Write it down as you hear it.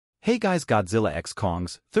Hey guys, Godzilla x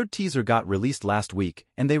Kong's third teaser got released last week,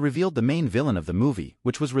 and they revealed the main villain of the movie,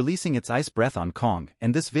 which was releasing its ice breath on Kong,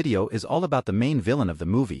 and this video is all about the main villain of the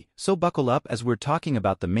movie, so buckle up as we're talking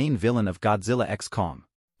about the main villain of Godzilla x Kong.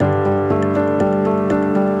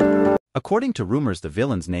 According to rumors, the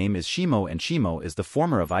villain's name is SHIMU, and SHIMU is the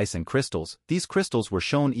former of ice and crystals. These crystals were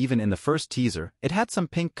shown even in the first teaser. It had some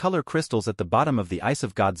pink color crystals at the bottom of the ice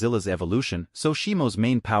of Godzilla's evolution, so SHIMU's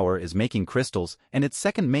main power is making crystals, and its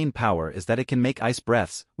second main power is that it can make ice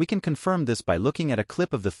breaths. We can confirm this by looking at a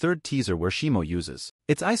clip of the third teaser where SHIMU uses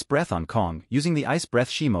its ice breath on Kong. Using the ice breath,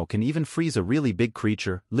 SHIMU can even freeze a really big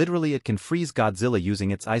creature. Literally, it can freeze Godzilla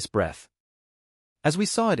using its ice breath. As we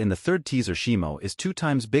saw it in the third teaser, SHIMU is 2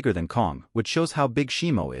 times bigger than Kong, which shows how big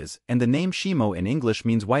SHIMU is, and the name SHIMU in English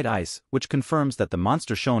means white ice, which confirms that the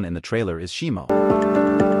monster shown in the trailer is SHIMU.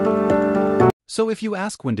 So if you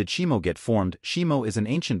ask when did SHIMU get formed, SHIMU is an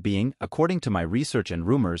ancient being. According to my research and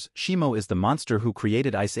rumors, SHIMU is the monster who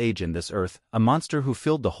created Ice Age in this Earth, a monster who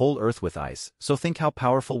filled the whole Earth with ice. So think, how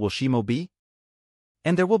powerful will SHIMU be?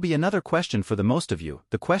 And there will be another question for the most of you.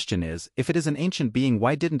 The question is, if it is an ancient being,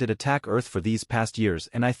 why didn't it attack Earth for these past years?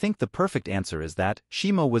 And I think the perfect answer is that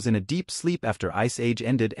SHIMU was in a deep sleep after Ice Age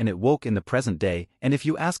ended and it woke in the present day. And if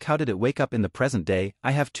you ask how did it wake up in the present day, I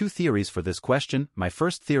have 2 theories for this question. My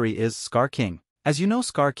first theory is Scar King. As you know,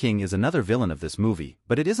 Scar King is another villain of this movie,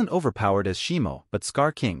 but it isn't overpowered as SHIMU, but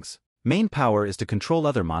Scar King's main power is to control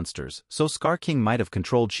other monsters, so Scar King might have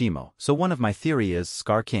controlled SHIMU. So one of my theory is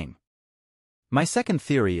Scar King. My second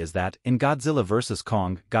theory is that, in Godzilla vs.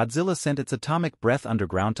 Kong, Godzilla sent its atomic breath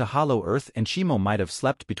underground to Hollow Earth, and SHIMU might have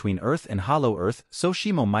slept between Earth and Hollow Earth, so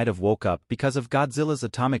SHIMU might have woke up because of Godzilla's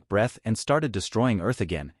atomic breath and started destroying Earth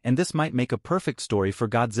again, and this might make a perfect story for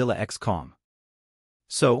Godzilla x Kong.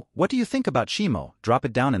 So, what do you think about SHIMU? Drop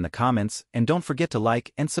it down in the comments, and don't forget to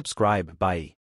like and subscribe. Bye.